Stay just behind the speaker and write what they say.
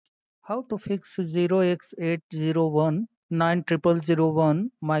How to fix 0x80190001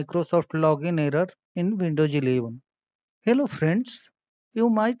 Microsoft login error in Windows 11. Hello friends, you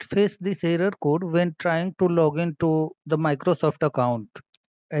might face this error code when trying to log into the Microsoft account.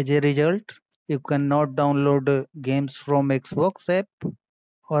 As a result, you cannot download games from Xbox app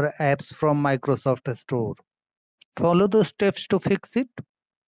or apps from Microsoft Store. Follow the steps to fix it.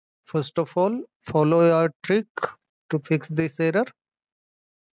 First of all, follow your trick to fix this error.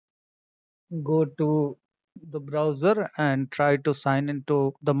 Go to the browser and try to sign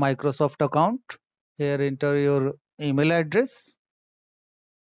into the Microsoft account. Here enter your email address.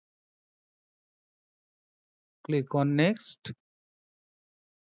 Click on next.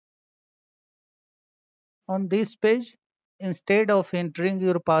 On this page, instead of entering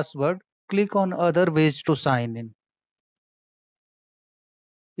your password, click on other ways to sign in.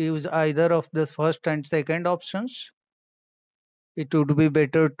 Use either of the first and second options. It would be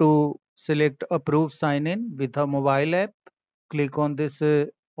better to select approve sign in with a mobile app. Click on this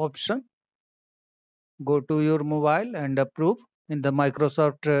option. Go to your mobile and approve in the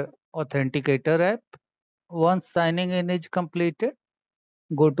Microsoft Authenticator app. Once signing in is completed,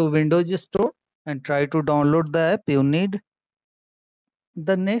 go to Windows Store and try to download the app you need.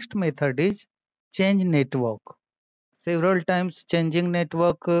 The next method is change network. Several times changing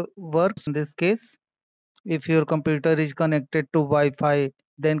network works in this case. If your computer is connected to Wi-Fi,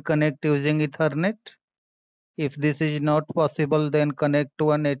 then connect using Ethernet. If this is not possible, then connect to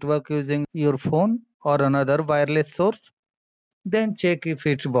a network using your phone or another wireless source. Then check if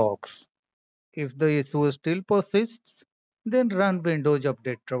it works. If the issue still persists, then run Windows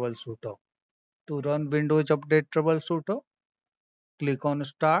Update Troubleshooter. To run Windows Update Troubleshooter, click on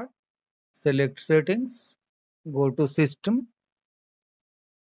Start, select Settings, go to System,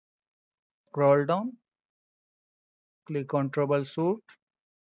 scroll down, click on Troubleshoot,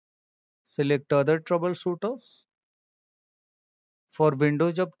 select Other Troubleshooters. For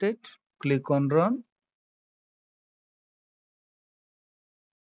Windows Update, click on Run.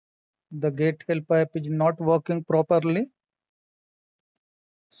 The Get Help app is not working properly,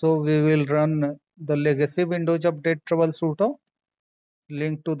 so we will run the legacy Windows Update Troubleshooter.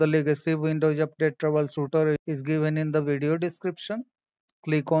 Link to the legacy Windows Update Troubleshooter is given in the video description.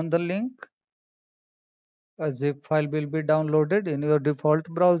 Click on the link. A zip file will be downloaded in your default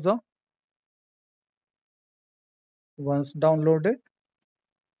browser. Once downloaded,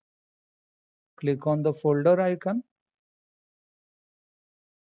 click on the folder icon.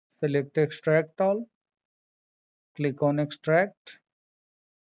 Select Extract All. Click on Extract.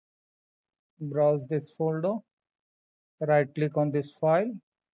 Browse this folder. Right-click on this file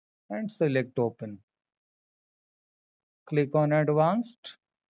and select Open. Click on Advanced.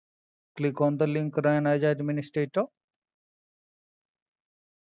 Click on the link Run as Administrator.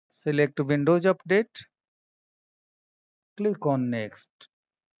 Select Windows Update. Click on Next.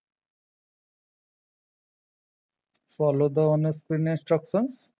 Follow the on-screen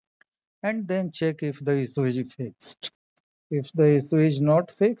instructions and then check if the issue is fixed. If the issue is not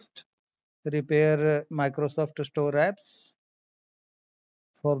fixed, repair Microsoft Store apps.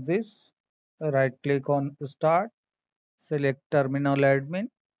 For this, right-click on Start, select Terminal Admin,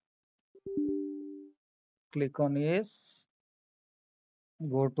 click on Yes,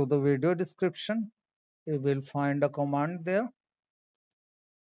 go to the video description. You will find a command there.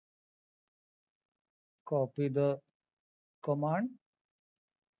 Copy the command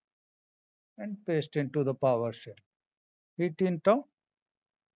and paste into the PowerShell. Hit Enter.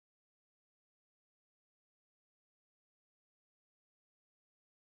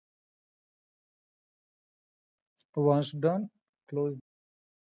 Once done, close.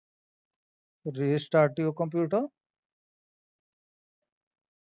 Restart your computer.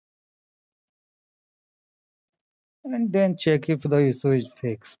 And then check if the issue is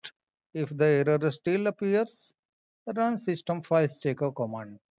fixed. If the error still appears, run System Files Checker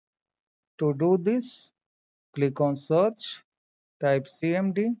command. To do this, click on Search, type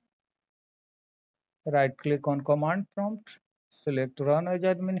CMD, right-click on Command Prompt, select Run as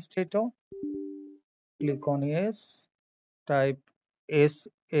Administrator, click on Yes, type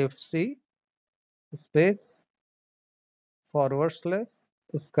SFC space /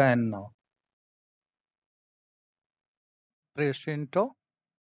 scan now. Press Enter.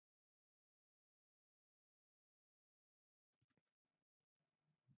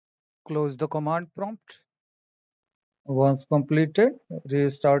 Close the command prompt. Once completed,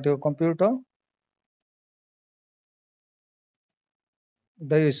 restart your computer.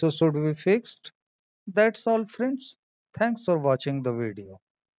 The issue should be fixed. That's all friends. Thanks for watching the video.